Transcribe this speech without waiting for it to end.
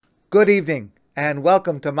Good evening, and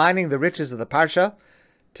welcome to Mining the Riches of the Parsha.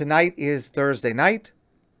 Tonight is Thursday night,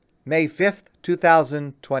 May 5th,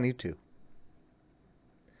 2022.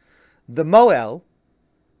 The Moel,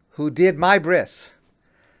 who did my bris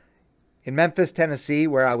in Memphis, Tennessee,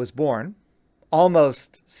 where I was born,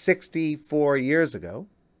 almost 64 years ago,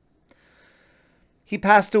 he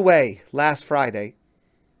passed away last Friday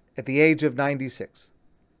at the age of 96.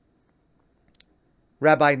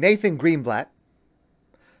 Rabbi Nathan Greenblatt,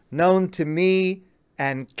 known to me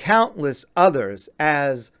and countless others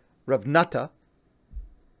as Rav Nata.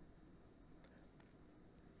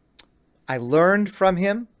 I learned from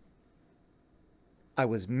him. I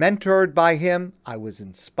was mentored by him. I was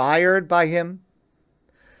inspired by him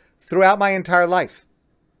throughout my entire life,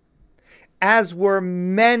 as were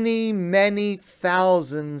many, many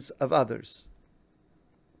thousands of others.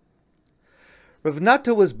 Rav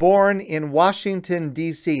Nata was born in Washington,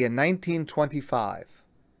 D.C. in 1925.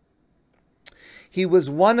 He was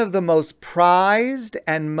one of the most prized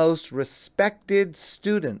and most respected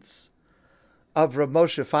students of Rav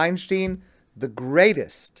Moshe Feinstein, the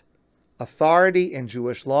greatest authority in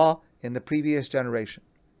Jewish law in the previous generation.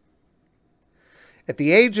 At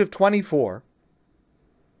the age of 24,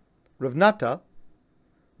 Rav Nata,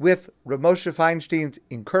 with Rav Moshe Feinstein's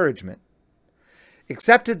encouragement,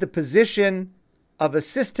 accepted the position of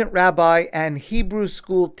assistant rabbi and Hebrew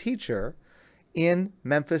school teacher in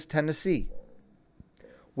Memphis, Tennessee,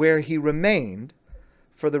 where he remained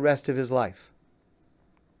for the rest of his life.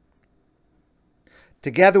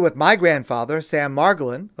 Together with my grandfather, Sam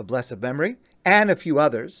Margolin, of blessed memory, and a few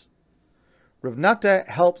others, Rav Nata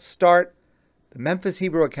helped start the Memphis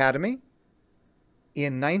Hebrew Academy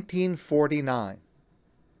in 1949.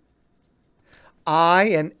 I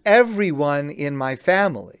and everyone in my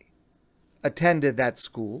family attended that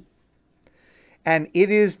school, and it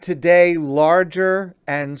is today larger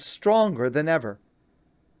and stronger than ever.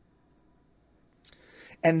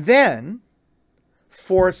 And then,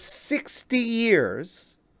 for 60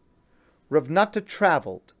 years, Rav Nata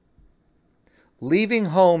traveled, leaving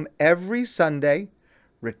home every Sunday,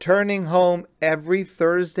 returning home every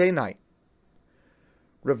Thursday night.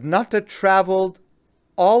 Rav Nata traveled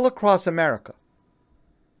all across America,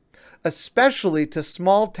 especially to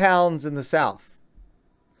small towns in the South,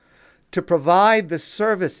 to provide the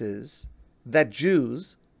services that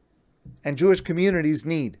Jews and Jewish communities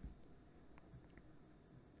need.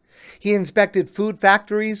 He inspected food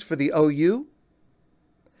factories for the OU.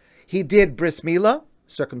 He did bris milah,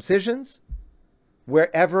 circumcisions,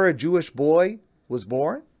 wherever a Jewish boy was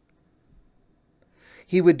born.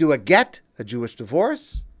 He would do a get, a Jewish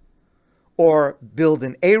divorce, or build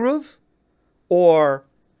an eruv, or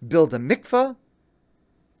build a mikveh,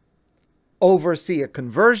 oversee a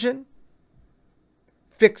conversion,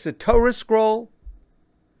 fix a Torah scroll,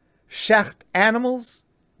 shecht animals,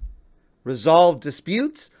 resolve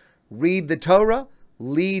disputes, read the Torah,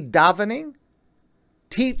 lead davening,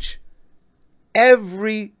 teach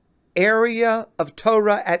every area of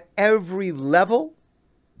Torah at every level.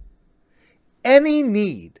 Any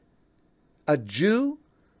need a Jew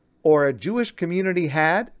or a Jewish community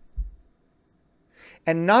had.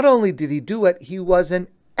 And not only did he do it, he was an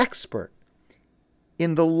expert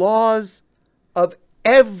in the laws of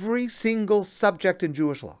every single subject in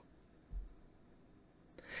Jewish law.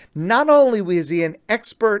 Not only was he an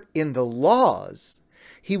expert in the laws,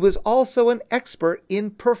 he was also an expert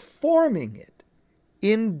in performing it,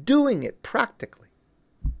 in doing it practically.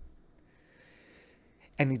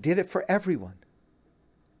 And he did it for everyone,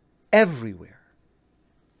 everywhere.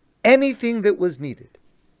 Anything that was needed,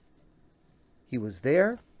 he was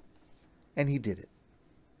there and he did it.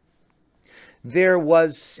 There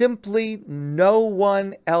was simply no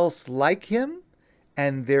one else like him,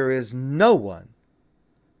 and there is no one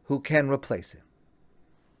who can replace him.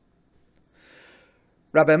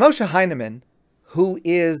 Rabbi Moshe Heineman, who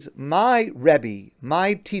is my Rebbe,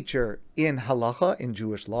 my teacher in halacha, in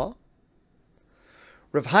Jewish law,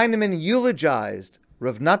 Rav Heineman eulogized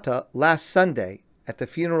Rav Nata last Sunday at the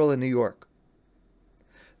funeral in New York.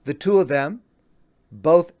 The two of them,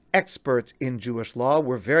 both experts in Jewish law,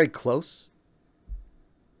 were very close.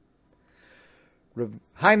 Rav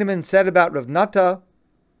Heineman said about Rav Nata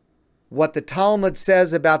what the Talmud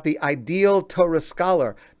says about the ideal Torah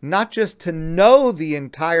scholar, not just to know the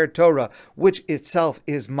entire Torah, which itself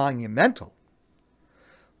is monumental,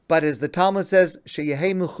 but as the Talmud says,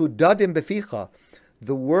 sheyehei mechudadim beficha,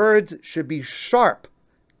 the words should be sharp,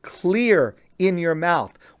 clear in your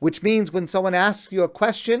mouth, which means when someone asks you a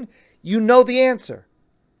question, you know the answer.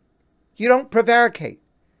 You don't prevaricate.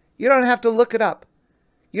 You don't have to look it up.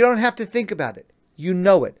 You don't have to think about it. You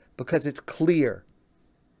know it because it's clear.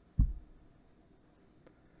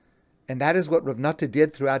 And that is what Rav Nata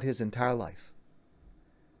did throughout his entire life.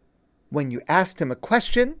 When you asked him a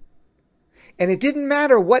question, and it didn't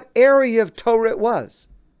matter what area of Torah it was,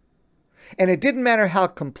 and it didn't matter how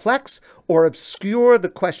complex or obscure the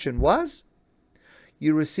question was,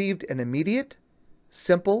 you received an immediate,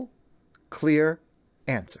 simple, clear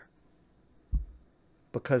answer.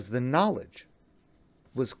 Because the knowledge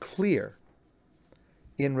was clear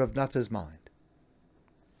in Rav Nata's mind.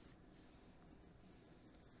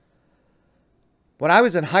 When I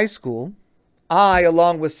was in high school, I,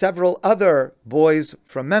 along with several other boys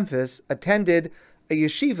from Memphis, attended a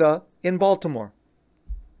yeshiva in Baltimore,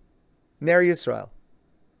 Ner Yisrael.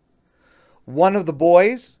 One of the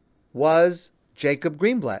boys was Jacob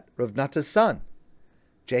Greenblatt, Rav Nata's son.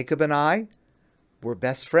 Jacob and I were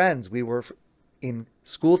best friends. We were in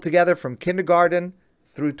school together from kindergarten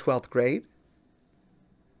through 12th grade.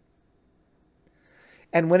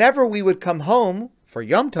 And whenever we would come home for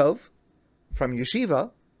Yom Tov from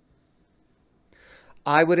yeshiva,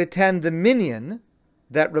 I would attend the minyan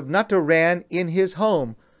that Rav Nata ran in his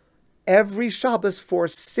home every Shabbos for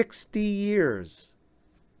 60 years.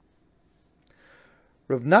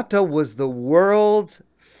 Rav Nata was the world's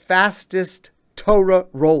fastest Torah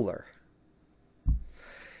roller.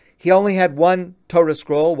 He only had one Torah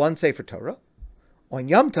scroll, one Sefer Torah. On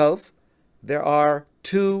Yom Tov, there are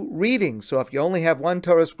 2 readings. So if you only have one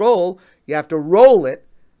Torah scroll, you have to roll it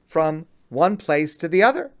from one place to the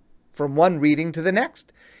other, from one reading to the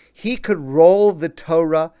next. He could roll the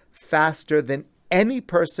Torah faster than any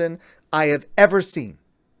person I have ever seen.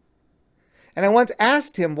 And I once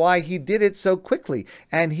asked him why he did it so quickly,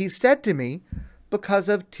 and he said to me, because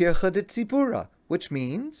of tircha de tzibura, which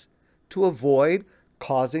means to avoid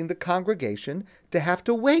causing the congregation to have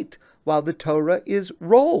to wait while the Torah is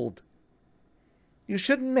rolled. You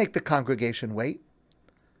shouldn't make the congregation wait.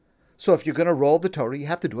 So if you're going to roll the Torah, you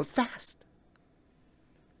have to do it fast.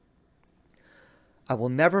 I will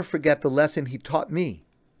never forget the lesson he taught me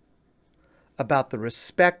about the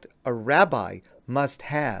respect a rabbi must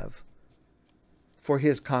have for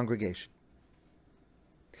his congregation.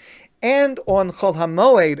 And on Chol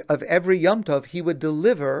HaMoed of every Yom Tov, he would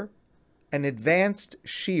deliver an advanced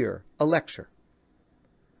shiur, a lecture,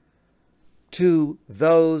 to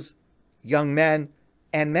those young men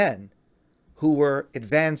and men who were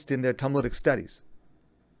advanced in their Talmudic studies.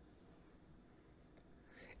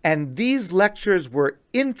 And these lectures were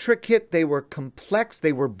intricate, they were complex,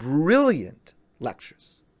 they were brilliant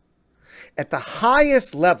lectures at the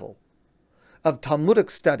highest level of Talmudic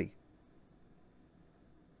study.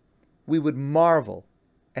 We would marvel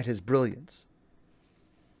at his brilliance.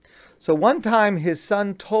 So one time his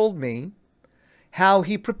son told me how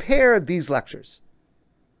he prepared these lectures.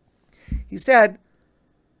 He said,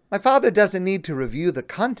 "My father doesn't need to review the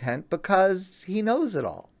content because he knows it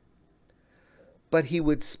all." But he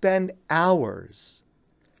would spend hours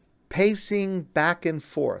pacing back and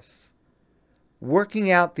forth,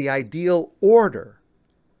 working out the ideal order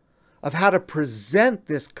of how to present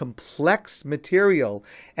this complex material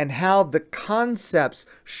and how the concepts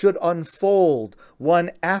should unfold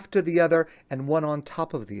one after the other and one on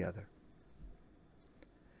top of the other.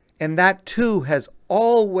 And that too has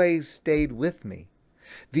always stayed with me.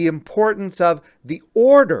 The importance of the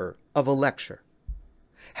order of a lecture,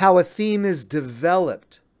 how a theme is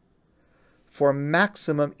developed for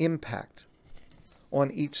maximum impact on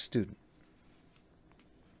each student.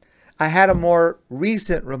 I had a more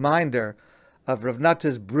recent reminder of Rav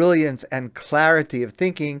Nata's brilliance and clarity of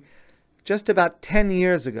thinking just about 10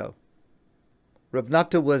 years ago. Rav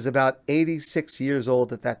Nata was about 86 years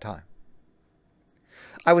old at that time.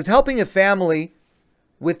 I was helping a family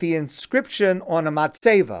with the inscription on a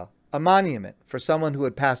matzeva, a monument for someone who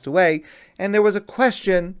had passed away, and there was a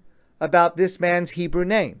question about this man's Hebrew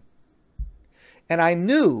name. And I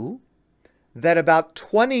knew that about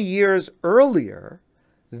 20 years earlier,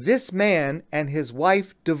 this man and his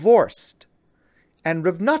wife divorced, and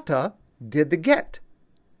Rav Nata did the get,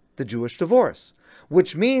 the Jewish divorce,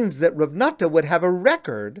 which means that Rav Nata would have a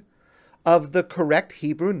record of the correct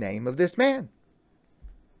Hebrew name of this man.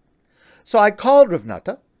 So I called Rav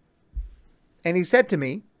Nata, and he said to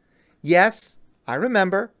me, "Yes, I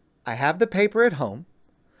remember. I have the paper at home.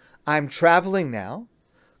 I'm traveling now.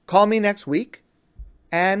 Call me next week,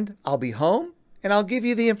 and I'll be home, and I'll give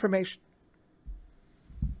you the information."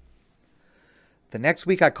 The next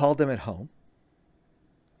week I called him at home,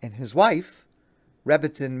 and his wife,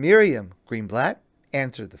 Rebbetzin Miriam Greenblatt,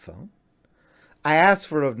 answered the phone. I asked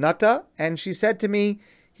for Rav Nata, and she said to me,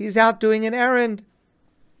 "He's out doing an errand,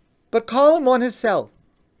 but call him on his cell."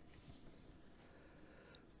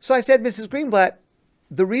 So I said, "Mrs. Greenblatt,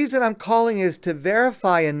 the reason I'm calling is to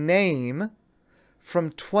verify a name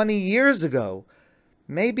from 20 years ago.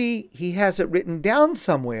 Maybe he has it written down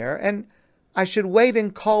somewhere, and I should wait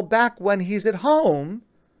and call back when he's at home,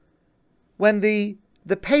 when the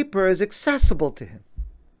paper is accessible to him."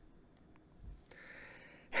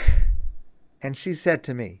 And she said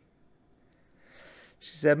to me,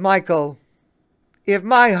 she said, "Michael, if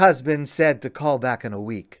my husband said to call back in a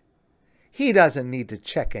week, he doesn't need to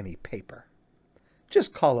check any paper.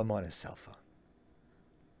 Just call him on his cell phone."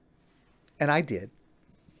 And I did.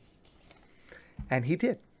 And he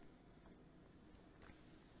did.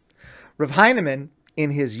 Rav Heinemann,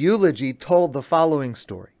 in his eulogy, told the following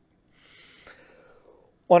story.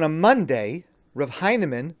 On a Monday, Rav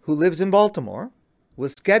Heinemann, who lives in Baltimore,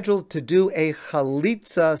 was scheduled to do a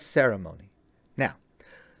chalitza ceremony. Now,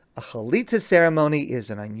 a chalitza ceremony is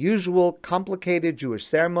an unusual, complicated Jewish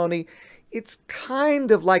ceremony. It's kind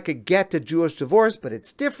of like a get to Jewish divorce, but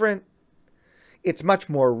it's different. It's much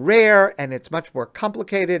more rare, and it's much more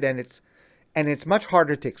complicated, and it's much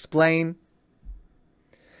harder to explain.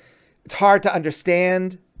 It's hard to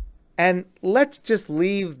understand. And let's just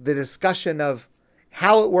leave the discussion of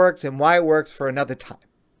how it works and why it works for another time.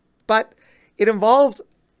 But it involves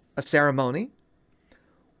a ceremony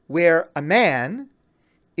where a man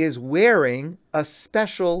is wearing a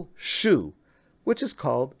special shoe, which is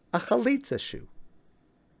called a chalitza shoe.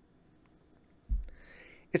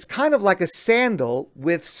 It's kind of like a sandal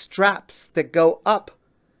with straps that go up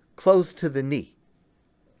close to the knee.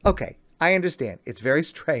 Okay, I understand. It's very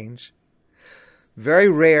strange, very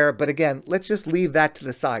rare, but again, let's just leave that to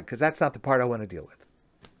the side because that's not the part I want to deal with.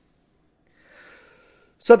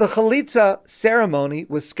 So the chalitza ceremony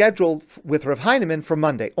was scheduled with Rav Heinemann for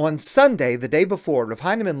Monday. On Sunday, the day before, Rav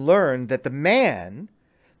Heinemann learned that the man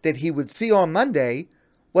that he would see on Monday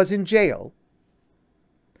was in jail,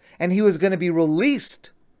 and he was going to be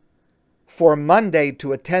released for Monday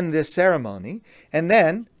to attend this ceremony, and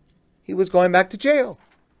then he was going back to jail.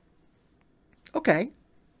 Okay,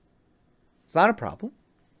 it's not a problem.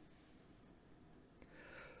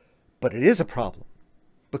 But it is a problem,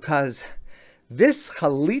 because this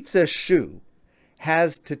chalitza shoe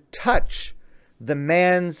has to touch the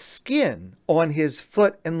man's skin on his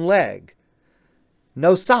foot and leg.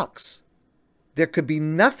 No socks. There could be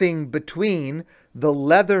nothing between the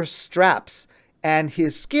leather straps and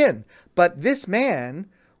his skin. But this man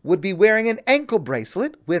would be wearing an ankle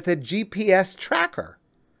bracelet with a GPS tracker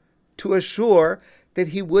to assure that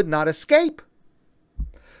he would not escape.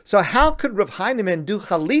 So how could Rav Heinemann do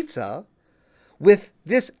chalitza with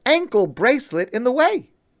this ankle bracelet in the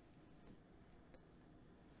way?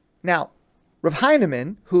 Now, Rav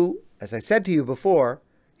Heinemann, who, as I said to you before,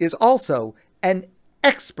 is also an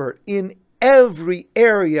expert in every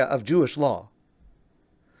area of Jewish law,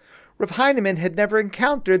 Rav Heinemann had never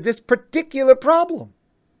encountered this particular problem.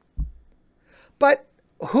 But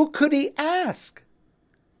who could he ask?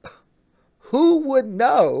 Who would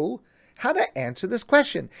know how to answer this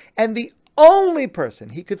question? And the only person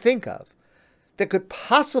he could think of that could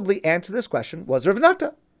possibly answer this question was Rav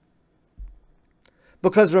Nata.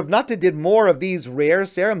 Because Rav Nata did more of these rare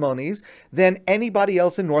ceremonies than anybody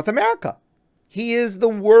else in North America. He is the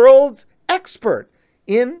world's expert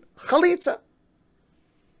in chalitza.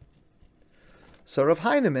 So Rav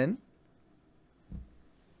Heinemann,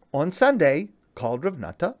 on Sunday, called Rav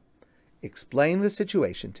Nata, explained the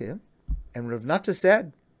situation to him, and Rav Nata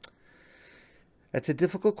said, "That's a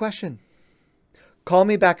difficult question. Call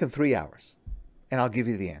me back in 3 hours, and I'll give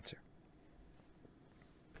you the answer."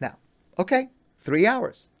 Now, okay, 3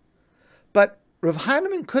 hours. But Rav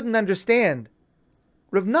Heinemann couldn't understand.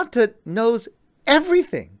 Rav Nata knows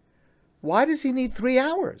everything. Why does he need 3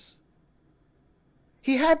 hours?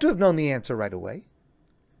 He had to have known the answer right away.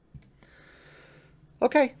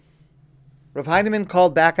 Okay. Rav Heinemann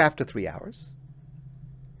called back after 3 hours.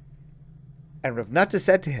 And Rav Nata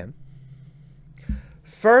said to him,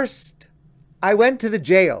 "First, I went to the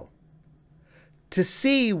jail to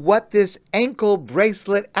see what this ankle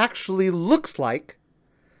bracelet actually looks like.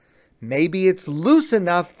 Maybe it's loose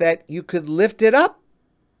enough that you could lift it up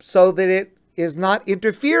so that it is not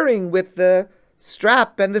interfering with the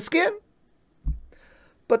strap and the skin.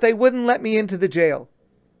 But they wouldn't let me into the jail.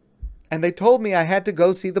 And they told me I had to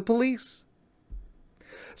go see the police.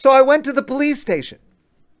 So I went to the police station.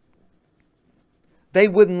 They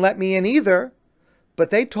wouldn't let me in either, but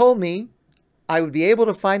they told me I would be able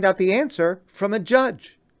to find out the answer from a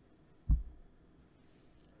judge."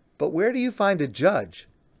 But where do you find a judge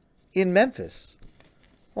in Memphis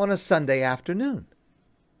on a Sunday afternoon?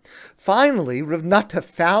 Finally, Rav Nata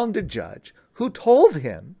found a judge who told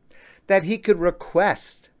him that he could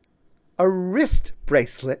request a wrist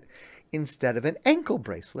bracelet instead of an ankle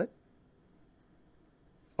bracelet,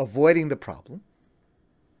 avoiding the problem.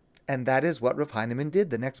 And that is what Rav Heinemann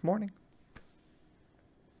did the next morning.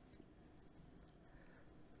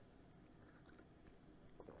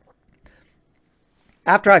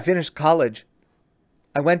 After I finished college,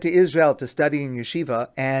 I went to Israel to study in yeshiva,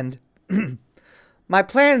 and my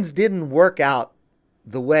plans didn't work out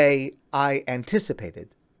the way I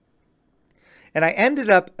anticipated. And I ended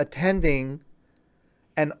up attending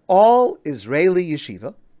an all-Israeli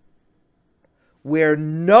yeshiva where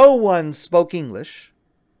no one spoke English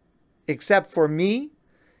except for me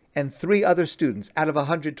and 3 other students out of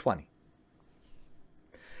 120.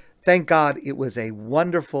 Thank God it was a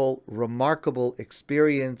wonderful, remarkable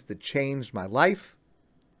experience that changed my life.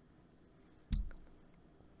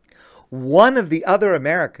 One of the other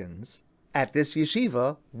Americans at this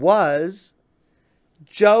yeshiva was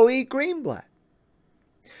Joey Greenblatt.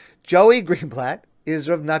 Joey Greenblatt is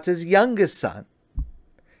Rav Natta's youngest son.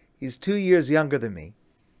 He's 2 years younger than me.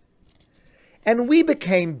 And we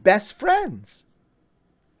became best friends.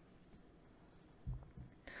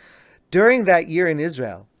 During that year in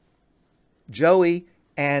Israel, Joey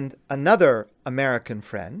and another American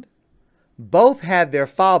friend both had their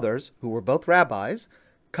fathers, who were both rabbis,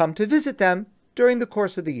 come to visit them during the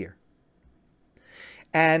course of the year.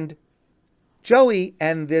 And Joey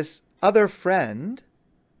and this other friend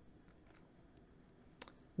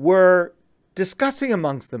were discussing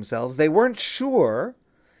amongst themselves. They weren't sure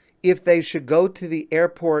if they should go to the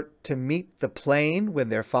airport to meet the plane when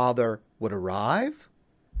their father would arrive.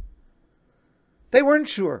 They weren't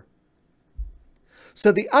sure.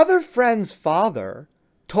 So the other friend's father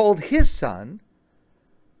told his son,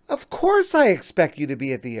 "Of course I expect you to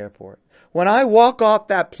be at the airport. When I walk off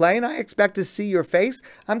that plane, I expect to see your face.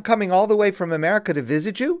 I'm coming all the way from America to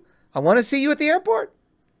visit you. I want to see you at the airport."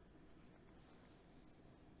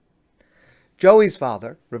 Joey's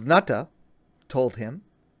father, Rav Natta, told him,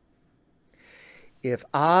 "If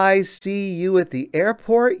I see you at the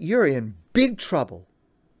airport, you're in big trouble.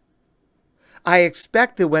 I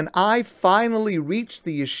expect that when I finally reach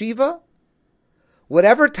the yeshiva,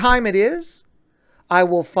 whatever time it is, I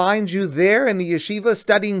will find you there in the yeshiva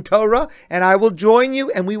studying Torah, and I will join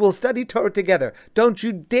you and we will study Torah together. Don't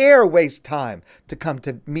you dare waste time to come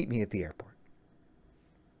to meet me at the airport.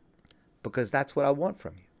 Because that's what I want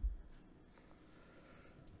from you."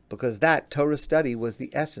 Because that Torah study was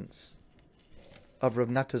the essence of Rav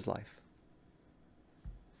Natta's life.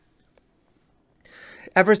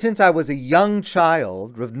 Ever since I was a young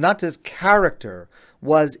child, Rav Natta's character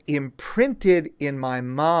was imprinted in my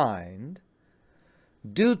mind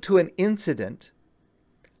due to an incident.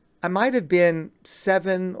 I might have been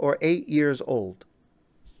 7 or 8 years old.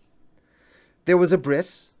 There was a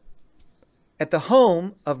bris at the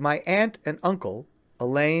home of my aunt and uncle,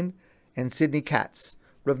 Elaine and Sidney Katz.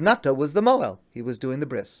 Rav Natta was the Moel. He was doing the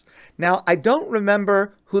bris. Now, I don't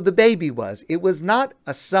remember who the baby was. It was not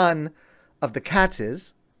a son of the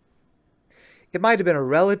Katzes. It might have been a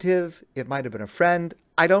relative. It might have been a friend.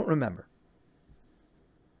 I don't remember.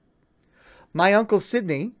 My uncle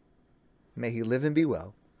Sidney, may he live and be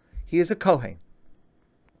well, he is a Kohen,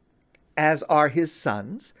 as are his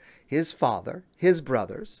sons, his father, his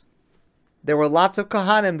brothers. There were lots of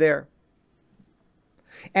Kohanim there.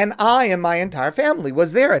 And I and my entire family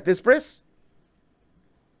was there at this bris.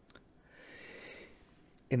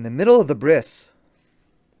 In the middle of the bris,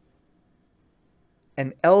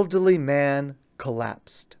 an elderly man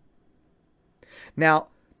collapsed. Now,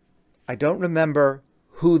 I don't remember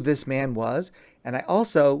who this man was, and I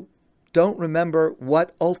also don't remember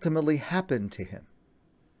what ultimately happened to him.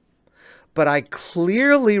 But I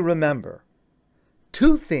clearly remember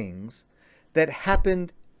 2 things that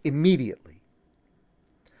happened immediately.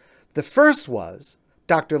 The first was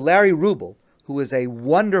Dr. Larry Rubel, who is a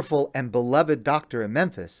wonderful and beloved doctor in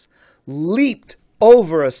Memphis, leaped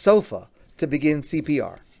over a sofa to begin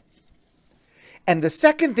CPR. And the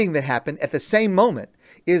second thing that happened at the same moment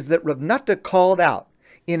is that Rav Natta called out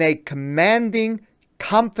in a commanding,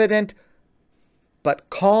 confident, but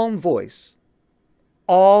calm voice,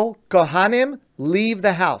 "All Kohanim, leave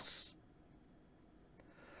the house."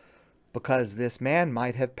 Because this man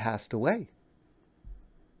might have passed away.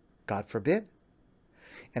 God forbid.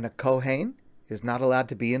 And a Kohen is not allowed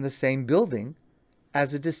to be in the same building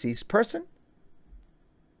as a deceased person.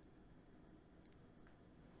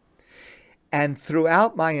 And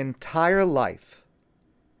throughout my entire life,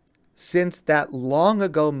 since that long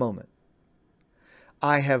ago moment,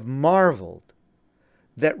 I have marveled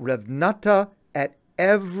that Rav Natta at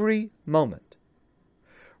every moment,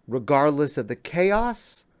 regardless of the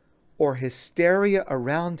chaos or hysteria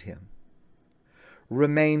around him,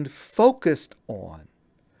 remained focused on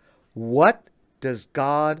what does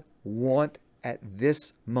God want at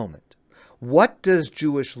this moment? What does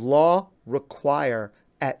Jewish law require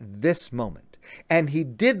at this moment? And he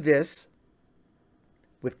did this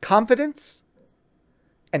with confidence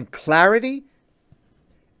and clarity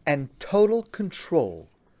and total control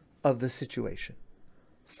of the situation,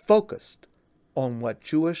 focused on what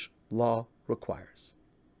Jewish law requires.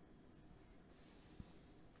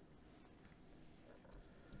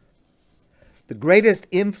 The greatest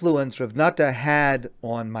influence Rav Nata had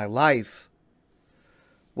on my life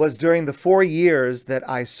was during the 4 years that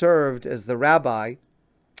I served as the rabbi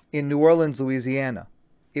in New Orleans, Louisiana.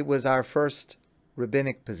 It was our first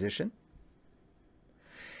rabbinic position,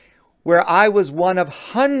 where I was one of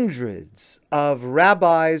hundreds of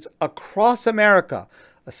rabbis across America,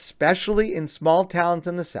 especially in small towns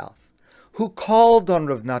in the South, who called on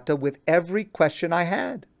Rav Nata with every question I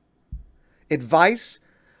had, advice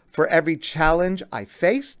for every challenge I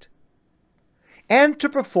faced, and to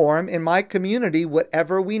perform in my community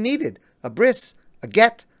whatever we needed, a bris, a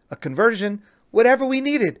get, a conversion, whatever we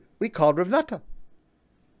needed, we called Rav Nata.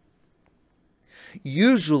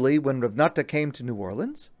 Usually when Rav Nata came to New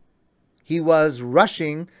Orleans, he was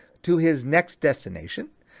rushing to his next destination,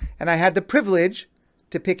 and I had the privilege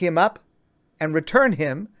to pick him up and return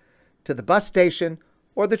him to the bus station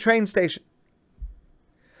or the train station.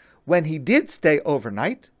 When he did stay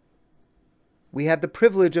overnight, we had the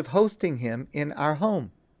privilege of hosting him in our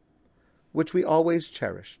home, which we always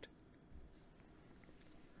cherished.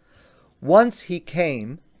 Once he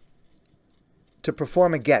came to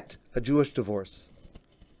perform a get, a Jewish divorce.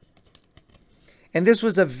 And this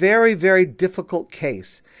was a very, very difficult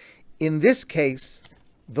case. In this case,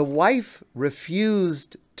 the wife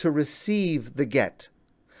refused to receive the get.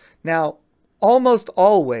 Now, almost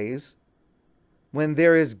always, when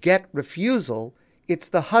there is get refusal, it's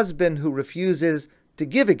the husband who refuses to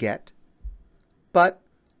give a get, but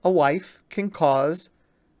a wife can cause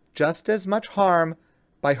just as much harm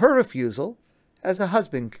by her refusal as a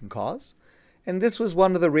husband can cause. And this was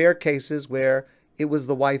one of the rare cases where it was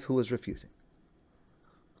the wife who was refusing.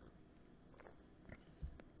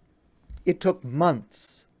 It took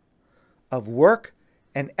months of work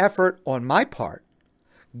and effort on my part,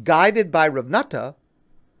 guided by Rav Nata,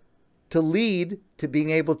 to lead to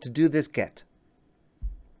being able to do this get.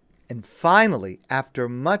 And finally, after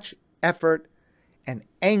much effort and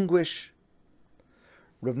anguish,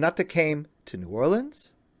 Rav Nata came to New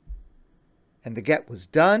Orleans, and the get was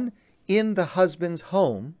done in the husband's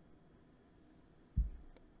home.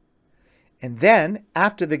 And then,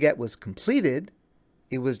 after the get was completed,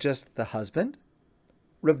 it was just the husband,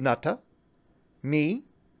 Rav Nata, me,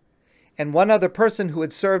 and one other person who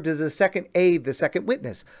had served as a second aide, the second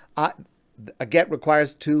witness. A get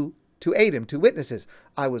requires two aid him, 2 witnesses.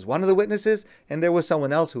 I was one of the witnesses, and there was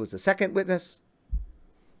someone else who was the second witness.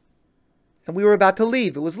 And we were about to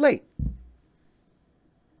leave. It was late.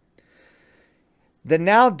 The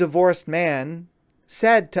now divorced man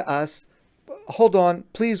said to us, "Hold on,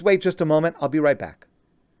 please wait just a moment. I'll be right back."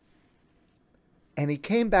 And he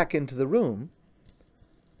came back into the room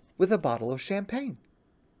with a bottle of champagne.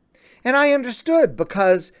 And I understood,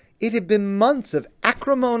 because it had been months of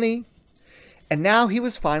acrimony, and now he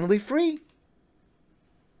was finally free.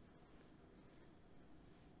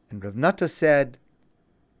 And Rav Nata said,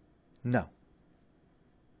 no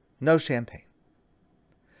champagne.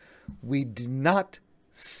 We do not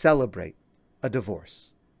celebrate a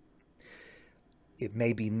divorce. It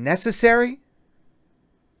may be necessary.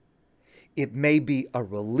 It may be a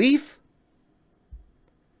relief,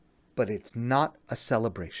 but it's not a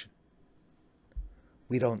celebration.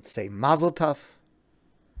 We don't say Mazel Tov,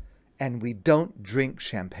 and we don't drink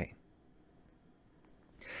champagne.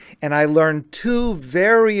 And I learned 2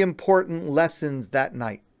 very important lessons that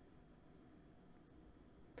night.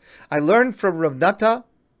 I learned from Rav Nata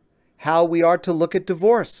how we are to look at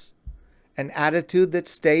divorce, an attitude that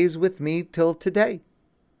stays with me till today.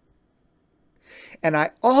 And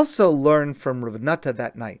I also learned from Rav Nata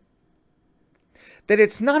that night that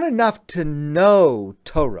it's not enough to know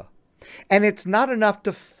Torah, and it's not enough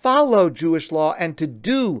to follow Jewish law and to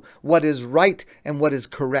do what is right and what is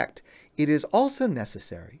correct. It is also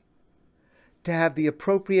necessary to have the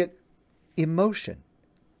appropriate emotion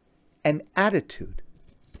and attitude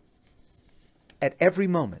at every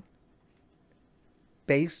moment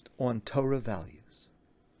based on Torah values.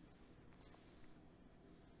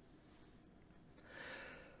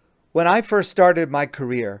 When I first started my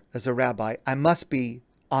career as a rabbi, I must be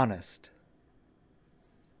honest,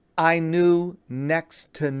 I knew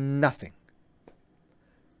next to nothing.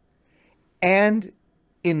 And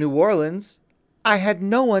in New Orleans, I had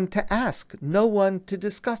no one to ask, no one to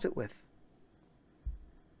discuss it with.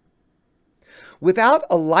 Without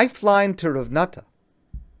a lifeline to Rav Nata,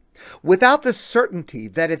 without the certainty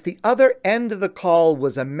that at the other end of the call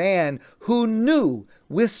was a man who knew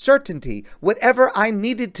with certainty whatever I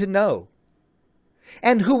needed to know,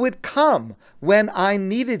 and who would come when I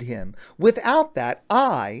needed him, without that,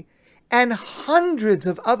 I and hundreds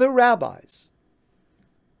of other rabbis,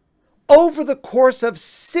 over the course of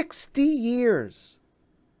 60 years,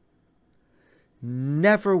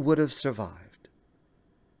 never would have survived.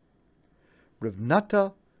 Rav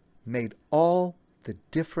Nata made all the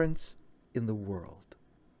difference in the world.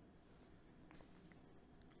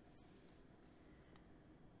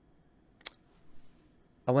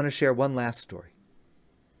 I want to share one last story.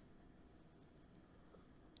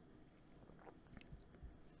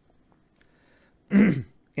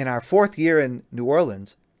 In our 4th year in New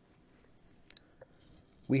Orleans,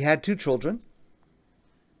 we had 2 children,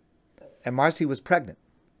 and Marcy was pregnant.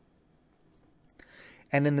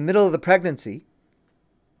 And in the middle of the pregnancy,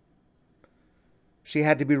 she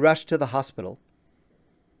had to be rushed to the hospital.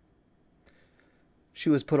 She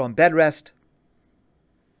was put on bed rest.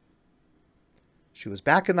 She was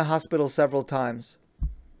back in the hospital several times.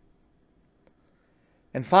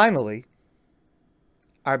 And finally,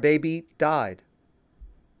 our baby died.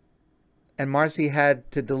 And Marcy had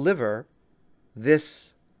to deliver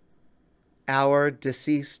this, our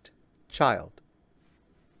deceased child.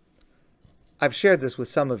 I've shared this with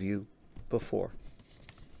some of you before.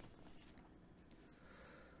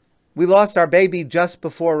 We lost our baby just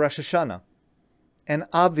before Rosh Hashanah. And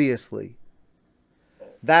obviously,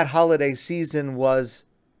 that holiday season was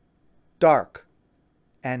dark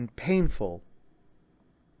and painful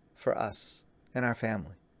for us and our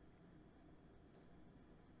family.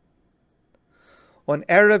 On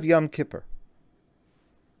Erev Yom Kippur,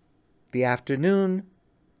 the afternoon,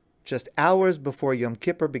 just hours before Yom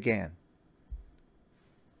Kippur began,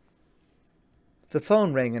 the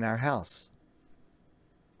phone rang in our house.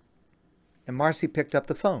 And Marcy picked up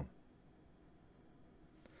the phone.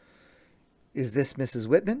 Is this Mrs.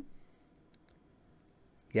 Whitman?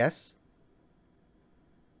 Yes.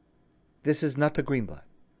 This is Nata Greenblatt.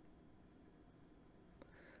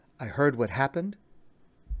 I heard what happened.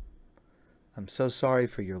 I'm so sorry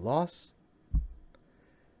for your loss.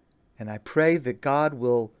 And I pray that God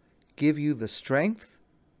will give you the strength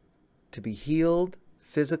to be healed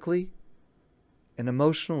physically and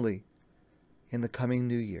emotionally in the coming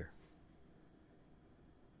new year.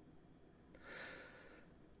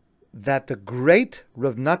 That the great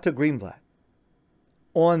Rav Nata Greenblatt,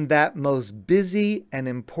 on that most busy and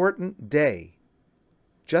important day,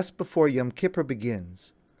 just before Yom Kippur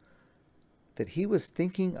begins, that he was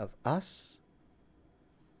thinking of us,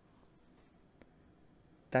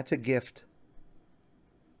 that's a gift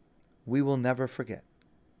we will never forget.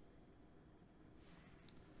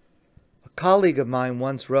 A colleague of mine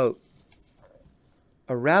once wrote,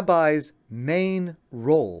 a rabbi's main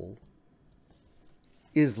role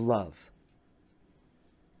is love.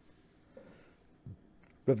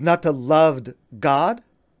 Rav Nata loved God.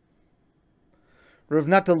 Rav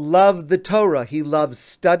Nata loved the Torah. He loved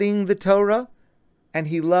studying the Torah, and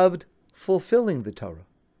he loved fulfilling the Torah.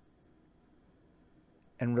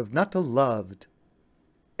 And Rav Nata loved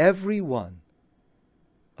every one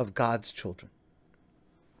of God's children.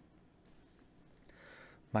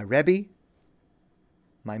 My Rebbe,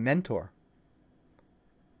 my mentor,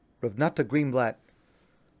 Rav Nata Greenblatt,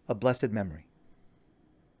 a blessed memory.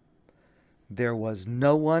 There was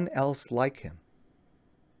no one else like him,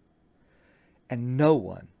 and no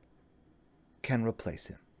one can replace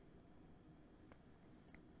him.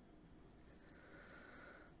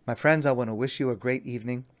 My friends, I want to wish you a great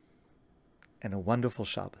evening and a wonderful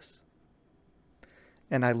Shabbos.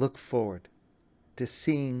 And I look forward to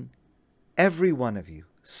seeing every one of you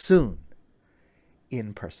soon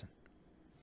in person.